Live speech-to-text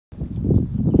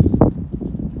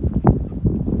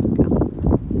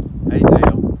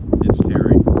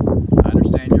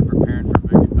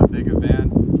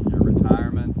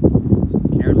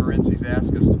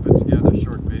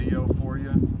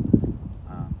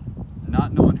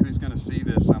not knowing who's going to see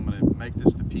this, I'm going to make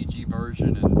this the PG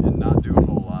version and not do a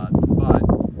whole lot. But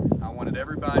I wanted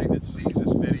everybody that sees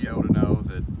this video to know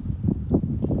that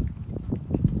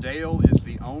Dale is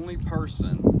the only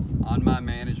person on my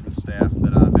management staff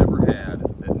that I've ever had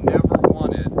that never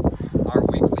wanted our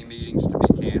weekly meetings to be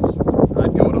canceled.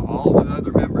 I'd go to all the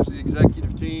other members of the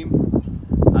executive team.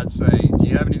 I'd say, do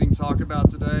you have anything to talk about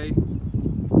today?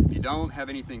 If you don't have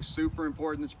anything super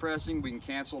important that's pressing, we can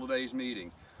cancel today's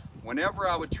meeting. Whenever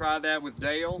I would try that with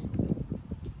Dale,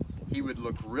 he would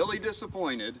look really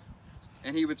disappointed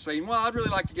and he would say, well, I'd really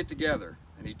like to get together.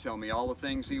 And he'd tell me all the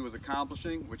things he was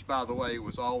accomplishing, which by the way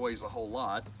was always a whole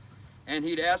lot. And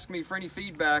he'd ask me for any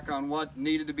feedback on what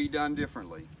needed to be done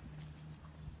differently.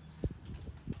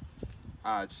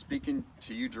 Speaking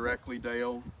to you directly,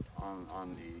 Dale,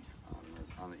 on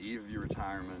the eve of your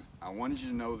retirement, I wanted you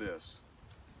to know this.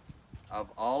 Of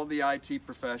all of the IT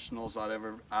professionals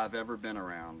I've ever been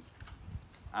around,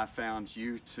 I found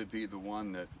you to be the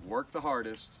one that worked the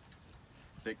hardest,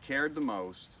 that cared the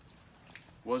most,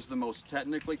 was the most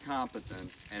technically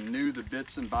competent, and knew the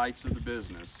bits and bytes of the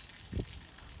business.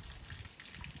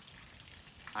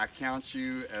 I count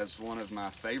you as one of my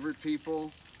favorite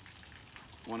people,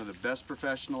 one of the best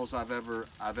professionals I've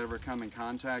ever come in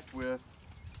contact with,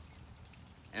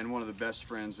 and one of the best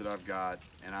friends that I've got.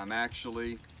 And I'm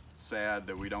actually sad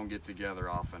that we don't get together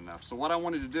often enough. So what I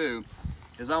wanted to do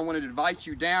is I wanted to invite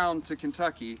you down to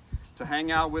Kentucky to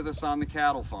hang out with us on the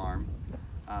cattle farm.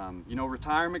 You know,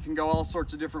 retirement can go all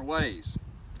sorts of different ways.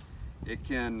 It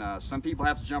can, some people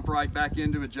have to jump right back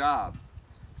into a job.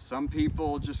 Some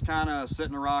people just kind of sit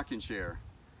in a rocking chair.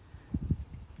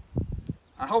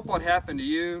 I hope what happened to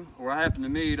you, or what happened to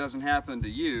me, doesn't happen to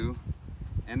you,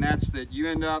 and that's that you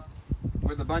end up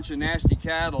with a bunch of nasty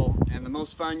cattle, and the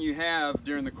most fun you have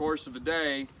during the course of a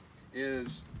day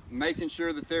is making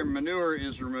sure that their manure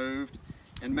is removed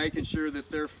and making sure that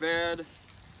they're fed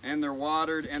and they're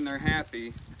watered and they're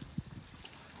happy,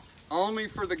 only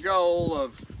for the goal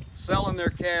of selling their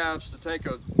calves to take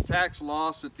a tax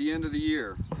loss at the end of the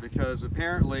year. Because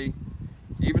apparently,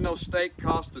 even though steak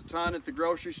costs a ton at the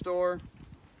grocery store,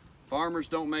 farmers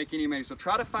don't make any money. So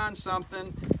try to find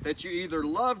something that you either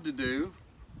love to do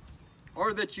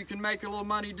or that you can make a little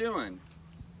money doing.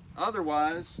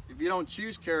 Otherwise, if you don't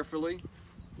choose carefully,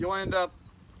 you'll end up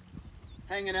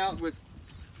hanging out with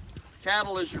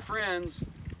cattle as your friends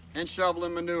and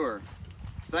shoveling manure.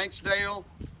 Thanks, Dale.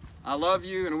 I love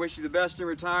you and I wish you the best in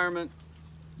retirement.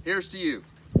 Here's to you.